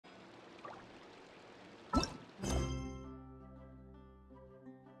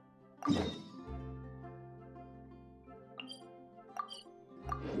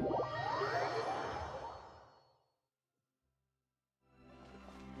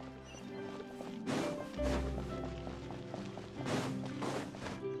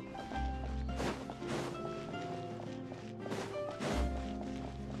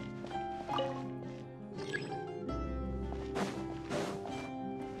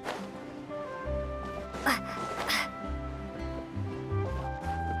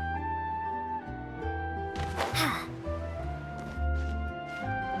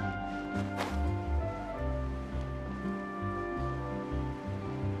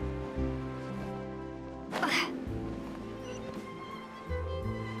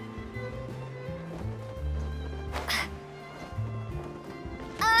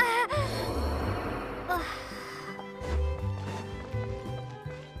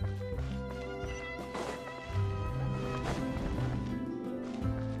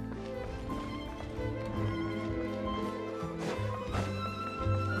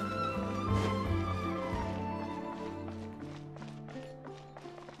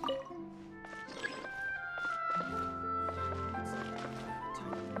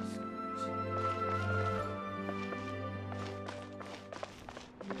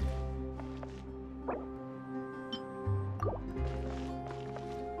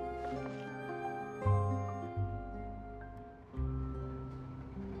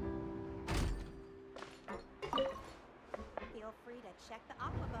Feel free to check the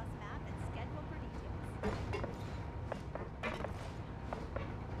Aquabus map and schedule for details.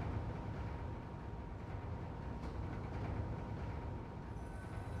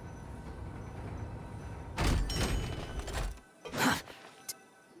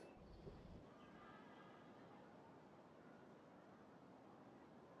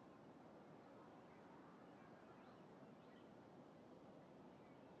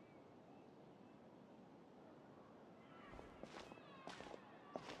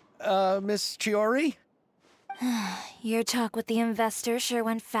 Miss Chiori? Your talk with the investor sure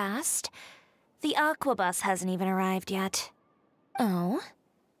went fast. The Aquabus hasn't even arrived yet. Oh?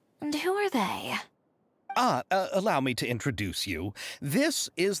 And who are they? Allow me to introduce you. This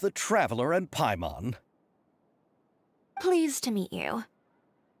is the Traveler and Paimon. Pleased to meet you.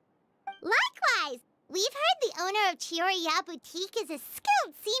 Likewise! We've heard the owner of Chioriya Boutique is a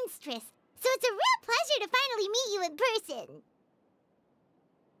skilled seamstress, so it's a real pleasure to finally meet you in person.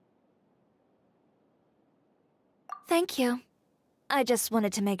 Thank you. I just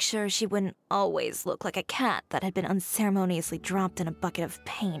wanted to make sure she wouldn't always look like a cat that had been unceremoniously dropped in a bucket of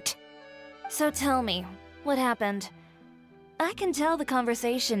paint. So tell me, what happened? I can tell the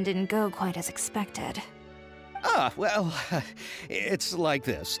conversation didn't go quite as expected. Well, it's like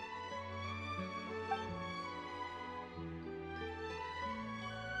this.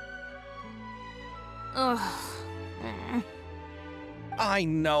 Ugh. I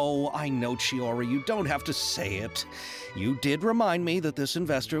know, Chiori, you don't have to say it. You did remind me that this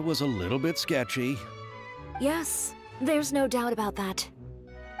investor was a little bit sketchy. Yes, there's no doubt about that.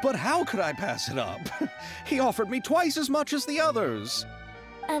 But how could I pass it up? He offered me twice as much as the others.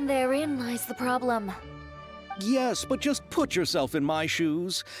 And therein lies the problem. Yes, but just put yourself in my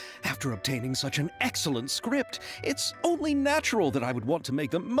shoes. After obtaining such an excellent script, it's only natural that I would want to make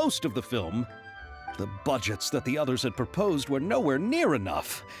the most of the film. The budgets that the others had proposed were nowhere near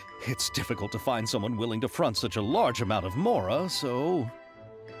enough. It's difficult to find someone willing to front such a large amount of mora, so...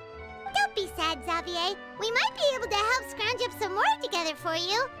 Don't be sad, Xavier. We might be able to help scrounge up some more together for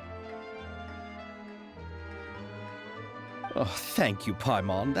you. Oh, thank you,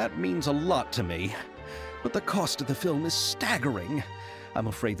 Paimon. That means a lot to me. But the cost of the film is staggering. I'm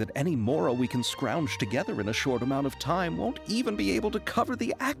afraid that any mora we can scrounge together in a short amount of time won't even be able to cover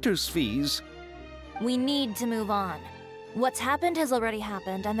the actors' fees. We need to move on. What's happened has already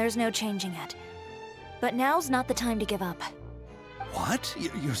happened, and there's no changing it. But now's not the time to give up. What?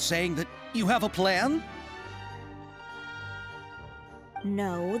 You're saying that you have a plan?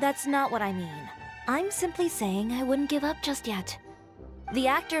 No, that's not what I mean. I'm simply saying I wouldn't give up just yet. The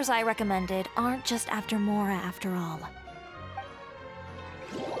actors I recommended aren't just after mora after all.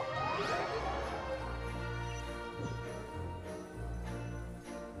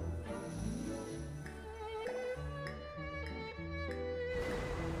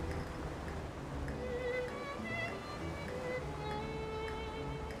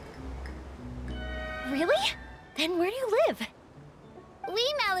 Really? Then where do you live?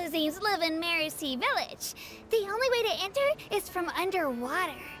 We Malazines live in Mercy Village. The only way to enter is from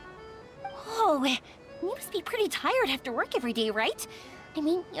underwater. Oh, you must be pretty tired after work every day, right? I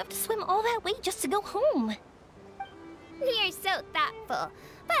mean, you have to swim all that way just to go home. You're so thoughtful.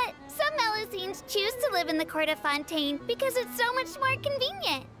 But some Malazines choose to live in the Court of Fontaine because it's so much more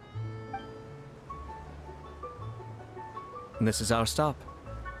convenient. This is our stop.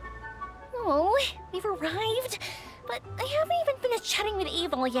 Oh, we've arrived, but I haven't even finished chatting with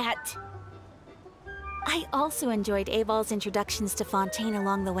Aval yet. I also enjoyed Aval's introductions to Fontaine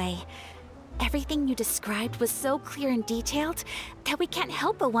along the way. Everything you described was so clear and detailed that we can't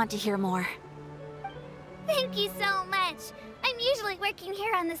help but want to hear more. Thank you so much. I'm usually working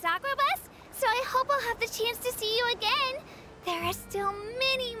here on this aqua bus, so I hope I'll have the chance to see you again. There are still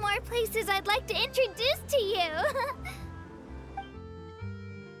many more places I'd like to introduce to you.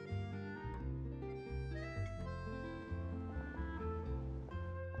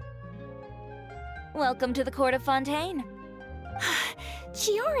 Welcome to the court of Fontaine.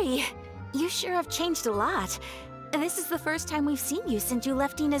 Chiori, you sure have changed a lot. This is the first time we've seen you since you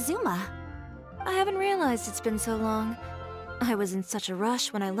left Inazuma. I haven't realized it's been so long. I was in such a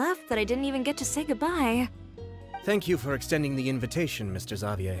rush when I left that I didn't even get to say goodbye. Thank you for extending the invitation, Mr.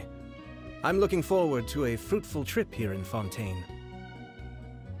 Xavier. I'm looking forward to a fruitful trip here in Fontaine.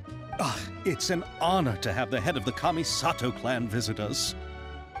 It's an honor to have the head of the Kamisato clan visit us.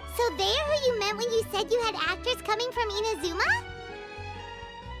 So they're who you meant when you said you had actors coming from Inazuma?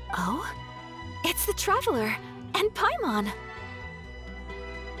 Oh? It's the Traveler and Paimon.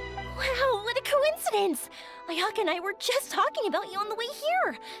 Wow, what a coincidence! Ayaka and I were just talking about you on the way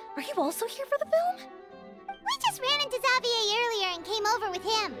here. Are you also here for the film? We just ran into Xavier earlier and came over with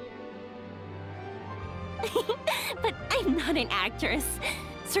him. But I'm not an actress.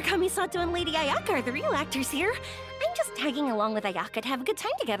 Sir Kamisato and Lady Ayaka are the real actors here. I'm just tagging along with Ayaka to have a good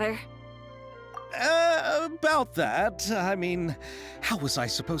time together. About that, I mean, how was I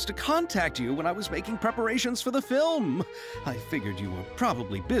supposed to contact you when I was making preparations for the film? I figured you were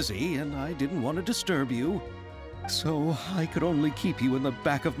probably busy, and I didn't want to disturb you. So I could only keep you in the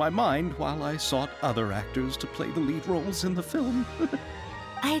back of my mind while I sought other actors to play the lead roles in the film.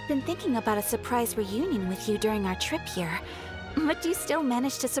 I had been thinking about a surprise reunion with you during our trip here, but you still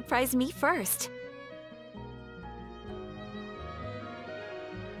managed to surprise me first.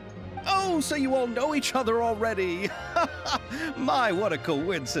 Oh, so you all know each other already! My, what a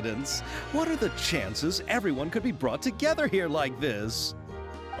coincidence! What are the chances everyone could be brought together here like this?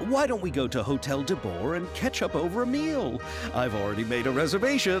 Why don't we go to Hotel de Boer and catch up over a meal? I've already made a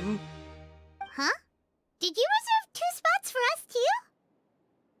reservation. Huh? Did you reserve 2 spots for us, too?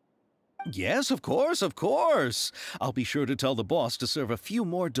 Yes, of course, of course. I'll be sure to tell the boss to serve a few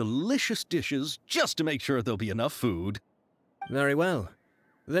more delicious dishes just to make sure there'll be enough food. Very well.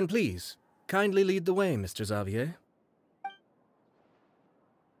 Then please, kindly lead the way, Mr. Xavier.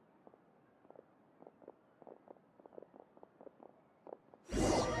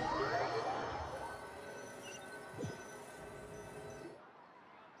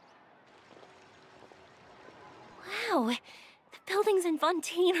 Wow, the buildings in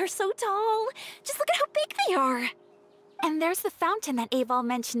Fontaine are so tall. Just look at how big they are. And there's the fountain that Aval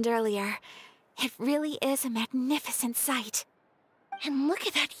mentioned earlier. It really is a magnificent sight. And look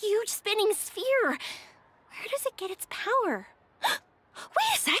at that huge spinning sphere. Where does it get its power?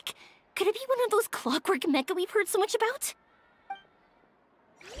 Wait a sec! Could it be one of those clockwork mecha we've heard so much about?